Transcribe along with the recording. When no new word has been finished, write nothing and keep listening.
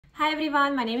Hi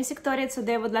everyone, my name is Victoria.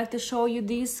 Today I would like to show you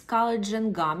these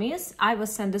collagen gummies. I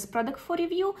was sent this product for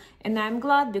review and I'm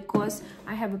glad because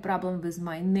I have a problem with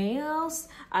my nails.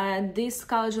 This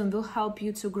collagen will help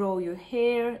you to grow your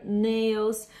hair,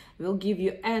 nails, will give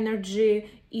you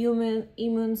energy,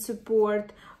 immune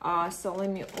support. So let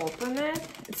me open it.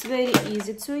 It's very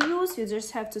easy to use. You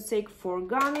just have to take 4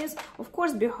 gummies. Of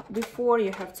course, before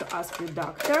you have to ask your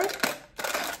doctor.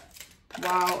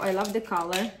 Wow, I love the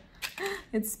color.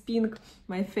 It's pink,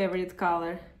 my favorite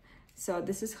color. So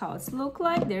this is how it's look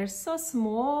like. They're so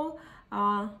small.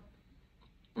 And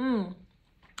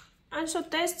so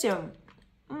tasty. Oh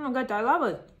my god, I love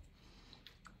it.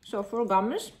 So 4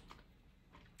 gummies.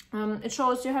 It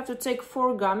shows you have to take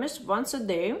 4 gummies once a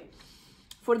day.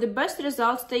 For the best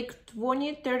results, take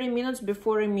 20-30 minutes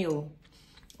before a meal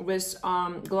with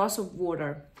glass of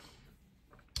water.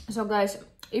 So guys,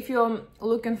 if you're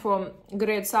looking for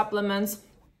great supplements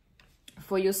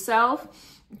for yourself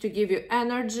to give you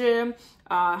energy,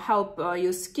 help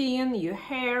your skin, your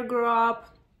hair grow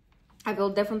up, I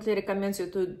will definitely recommend you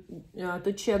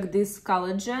to check this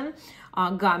collagen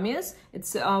gummies.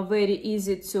 It's very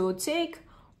easy to take.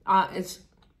 It's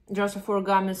just 4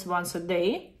 gummies once a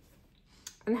day,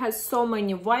 and has so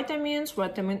many vitamins: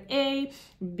 vitamin A,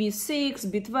 B6,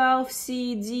 B12,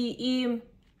 C, D, E,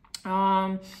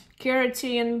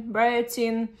 keratin,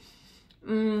 biotin.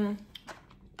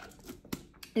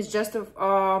 It's just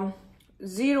a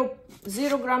zero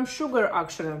gram sugar,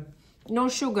 actually, no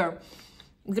sugar.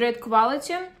 Great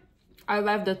quality. I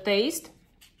love the taste,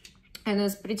 and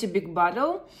it's pretty big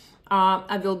bottle.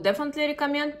 I will definitely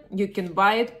recommend. You can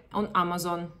buy it on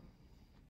Amazon.